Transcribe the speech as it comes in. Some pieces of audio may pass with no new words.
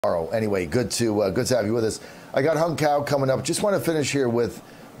Anyway, good to have you with us. I got Hung Cow coming up. Just want to finish here with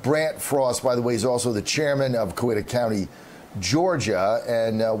Brant Frost. By the way, he's also the chairman of Coweta County, Georgia,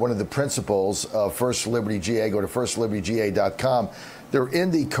 and one of the principals of First Liberty GA. Go to firstlibertyga.com. They're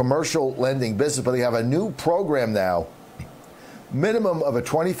in the commercial lending business, but they have a new program now. Minimum of a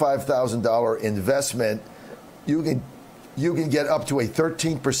 $25,000 investment. You can get up to a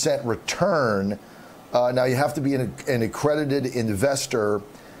 13% return. Now you have to be an accredited investor.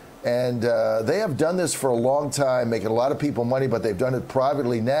 And they have done this for a long time, making a lot of people money, but they've done it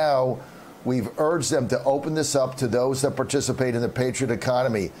privately. Now, we've urged them to open this up to those that participate in the Patriot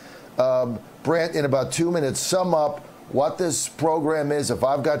economy. Brant, in about 2 minutes, sum up what this program is. If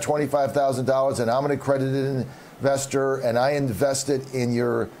I've got $25,000 and I'm an accredited investor and I invested in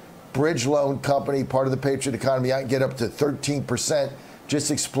your bridge loan company, part of the Patriot economy, I can get up to 13%. Just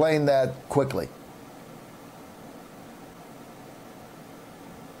explain that quickly.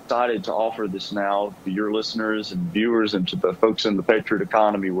 Excited to offer this now to your listeners and viewers and to the folks in the Patriot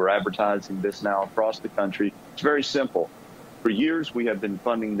economy. We're advertising this now across the country. It's very simple. For years, we have been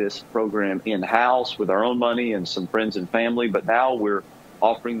funding this program in-house with our own money and some friends and family, but now we're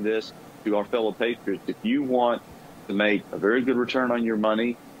offering this to our fellow Patriots. If you want to make a very good return on your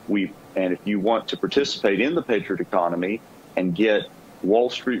money, and if you want to participate in the Patriot economy and get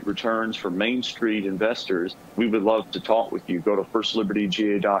Wall Street returns for Main Street investors, we would love to talk with you. Go to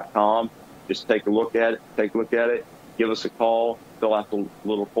firstlibertyga.com. Just take a look at it. Give us a call. Fill out the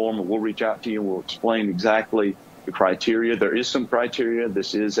little form, and we'll reach out to you. And we'll explain exactly the criteria. There is some criteria.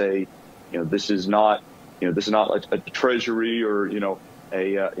 This is not like a treasury or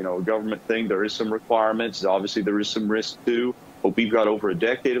a government thing. There is some requirements. Obviously, there is some risk too. But we've got over a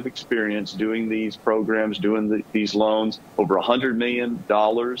decade of experience doing these programs, doing these loans, over $100 million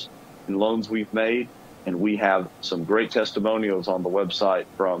in loans we've made. And we have some great testimonials on the website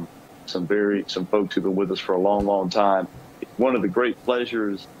from some folks who've been with us for a long, long time. It's one of the great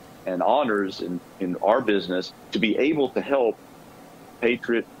pleasures and honors in our business to be able to help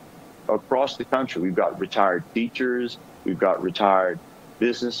Patriot across the country. We've got retired teachers, we've got retired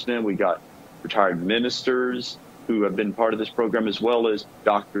businessmen, we've got retired ministers who have been part of this program, as well as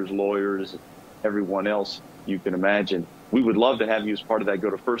doctors, lawyers, everyone else you can imagine. We would love to have you as part of that.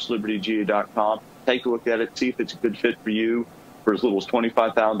 Go to firstlibertyga.com, take a look at it, see if it's a good fit for you. For as little as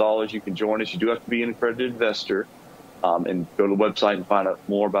 $25,000, you can join us. You do have to be an accredited investor, and go to the website and find out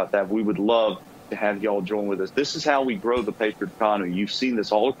more about that. We would love to have you all join with us. This is how we grow the Patriot economy. You've seen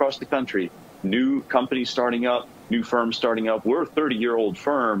this all across the country. New companies starting up, new firms starting up. We're a 30-year-old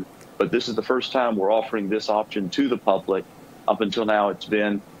firm, but this is the first time we're offering this option to the public. Up until now, it's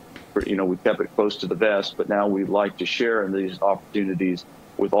been, we kept it close to the vest, but now we'd like to share in these opportunities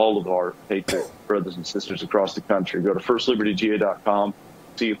with all of our Patriot brothers and sisters across the country. Go to firstlibertyga.com,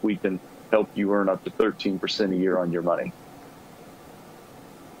 see if we can help you earn up to 13% a year on your money.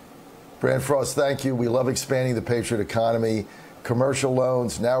 Brant Frost, thank you. We love expanding the Patriot economy. Commercial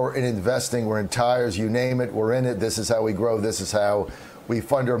loans, now we're in investing, we're in tires, you name it, we're in it. This is how we grow. This is how we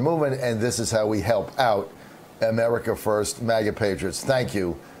fund our movement, and this is how we help out America First, MAGA Patriots. Thank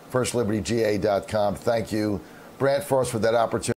you. FirstLibertyGA.com. Thank you, Brant Frost, for that opportunity.